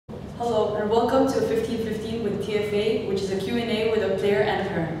Hello and welcome to 1515 with TFA, which is a Q&A with a player and a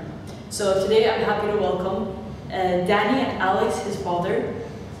parent. So today I'm happy to welcome Danny and Alex, his father.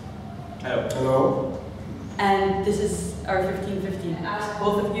 Hello. Hello. And this is our 1515. Ask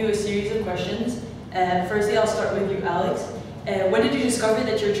both of you a series of questions. Firstly, I'll start with you, Alex. When did you discover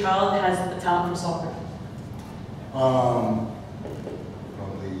that your child has a talent for soccer? Probably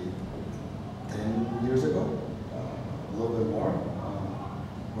 10 years ago, a little bit more.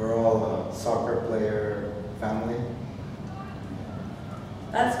 We're all a soccer player family.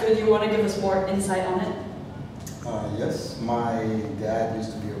 That's good. You want to give us more insight on it? Yes, my dad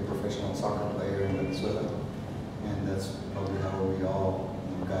used to be a professional soccer player in Venezuela, and that's probably how we all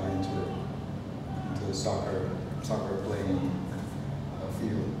got into the soccer playing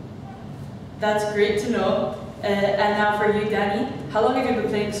field. That's great to know. And now for you, Danny, how long have you been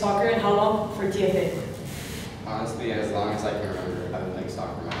playing soccer and how long for TFA? Honestly, as long as I can remember, I've been playing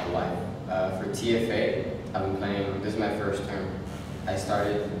soccer my whole life. For TFA, I've been playing, this is my first term. I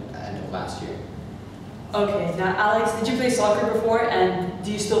started at the end of last year. Okay, now Alex, did you play soccer before and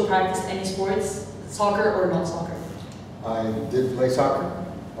do you still practice any sports, soccer or non-soccer? I did play soccer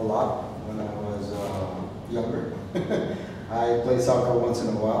a lot when I was younger. I play soccer once in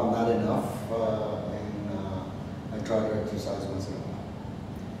a while, not enough, and I try to exercise once in a while.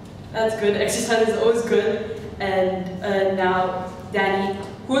 That's good. Exercise is always good. And now, Danny,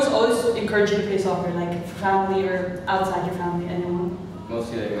 who has always encouraged you to play soccer, like family or outside your family, anyone?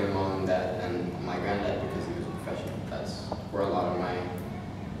 Mostly like my mom and dad and my granddad because he was a professional. That's where a lot of my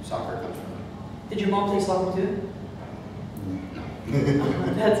soccer comes from. Did your mom play soccer too? No.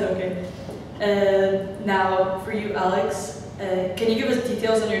 That's okay. Now, for you, Alex, can you give us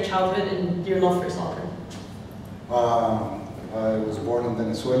details on your childhood and your love for soccer? I was born in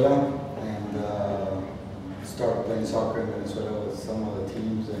Venezuela and started playing soccer in Venezuela with some of the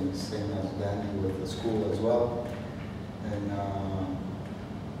teams, and same as Danny with the school as well. And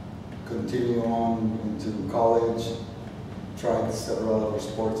continue on into college, tried several other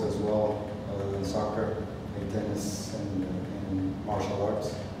sports as well, other than soccer, like tennis and martial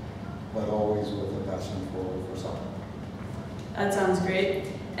arts, but always with a passion for soccer. That sounds great.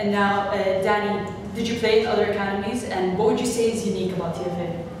 And now, Danny, did you play in other academies, and what would you say is unique about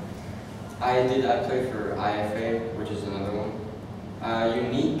TFA? I played for IFA, which is another one.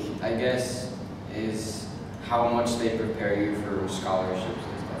 Unique, I guess, is how much they prepare you for scholarships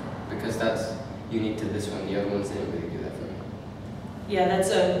and stuff, because that's unique to this one. The other ones didn't really do that for me. Yeah,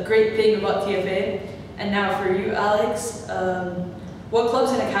 that's a great thing about TFA. And now for you, Alex, what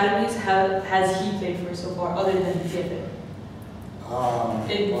clubs and academies has he played for so far, other than TFA?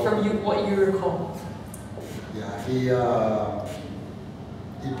 From you, what you recall? Yeah,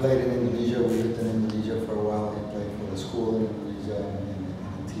 he played in Indonesia. We lived in Indonesia for a while. He played for the school in Indonesia and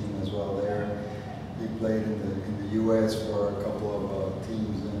the team as well there. He played in the U.S. for a couple of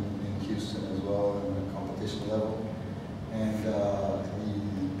teams in Houston as well in the competition level. And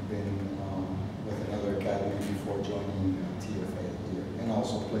he's been with another academy before joining TFA here, and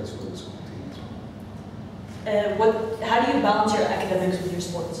also plays for the school team as well. How do you balance your academics with your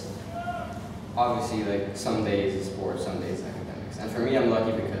sports? Obviously, like some days is sports, some days academics. And for me, I'm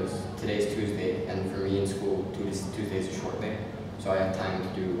lucky because today's Tuesday, and for me in school, Tuesday is a short day. So I have time to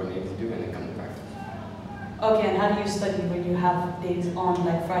do what I need to do and then come to practice. Okay, and how do you study when you have days on,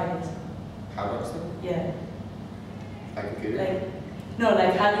 like Fridays? How do I study? Yeah. By computer?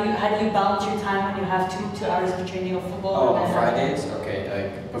 How do you balance your time when you have 2 hours of training of football? Oh, on Fridays? Okay,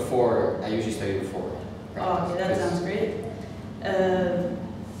 like before, I usually study before practice. Oh, okay, that sounds great.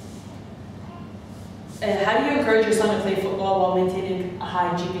 How do you encourage your son to play football while maintaining a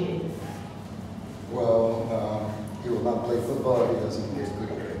high GPA? Well, he will not play football if he doesn't get good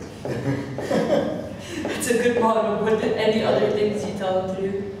grades. That's a good motto. What any other things you tell him to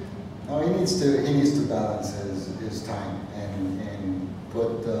do? No, he needs to balance his time and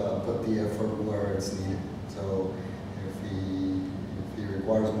put the effort where it's needed. So if he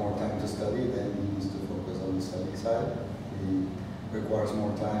requires more time to study, then he needs to focus on the study side. If he requires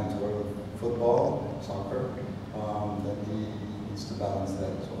more time to work with football, soccer, then he needs to balance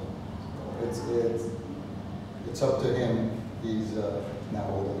that as well. So it's up to him. He's now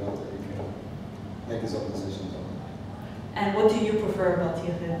old enough that he can make his own decisions on it. And what do you prefer about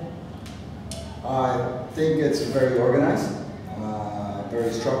TFA? I think it's very organized,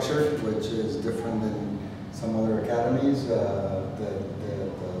 very structured, which is different than some other academies that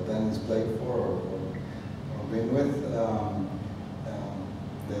Danny's played for or been with.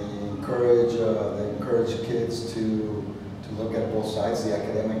 They encourage kids to look at both sides, the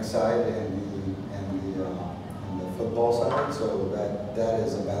academic side and the football side. So that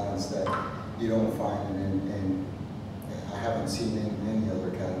is a balance that you don't find it in I haven't seen it in any other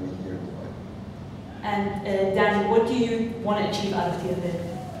academy here in Dubai. And Danny, what do you want to achieve out of TFA?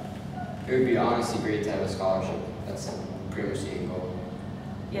 It would be honestly great to have a scholarship. That's pretty much the end goal.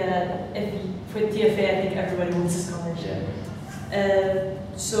 Yeah, for TFA, I think everybody wants a scholarship. Yeah.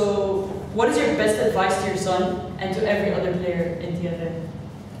 So, what is your best advice to your son and to every other player in TFA?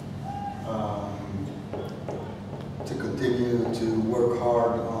 To continue to work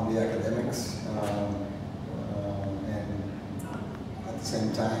hard on the academics and at the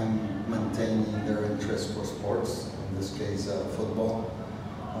same time maintaining their interest for sports, in this case football,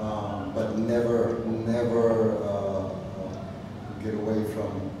 but never get away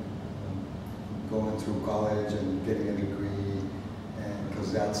from going through college and getting a degree, and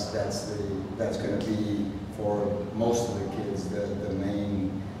because that's going to be for most of the kids the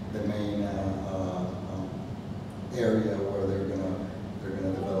main area where they're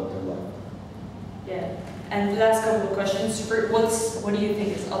gonna develop their life. Yeah. And the last couple of questions. What do you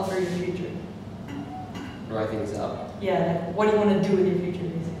think is up for your future? What do I think is up? Yeah, like what do you want to do in your future,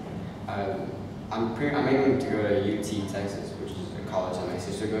 basically? I'm aiming to go to UT Texas, which is a college that my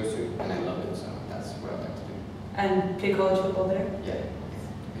sister goes to, and I love it, so that's what I'd like to do. And play college football there?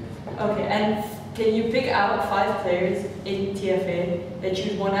 Yeah. Okay, and can you pick out 5 players in TFA that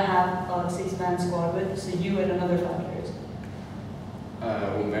you'd want to have a 6-man squad with? So you and another 5 players.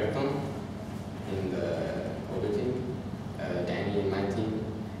 Humberto in the older team, Danny in my team,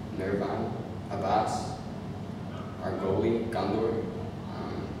 Nirvan, Abbas, our goalie, Gondor,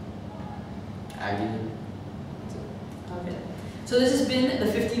 Aggie. Okay. So this has been the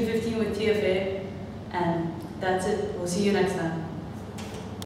 15-15 with TFA, and that's it. We'll see you next time.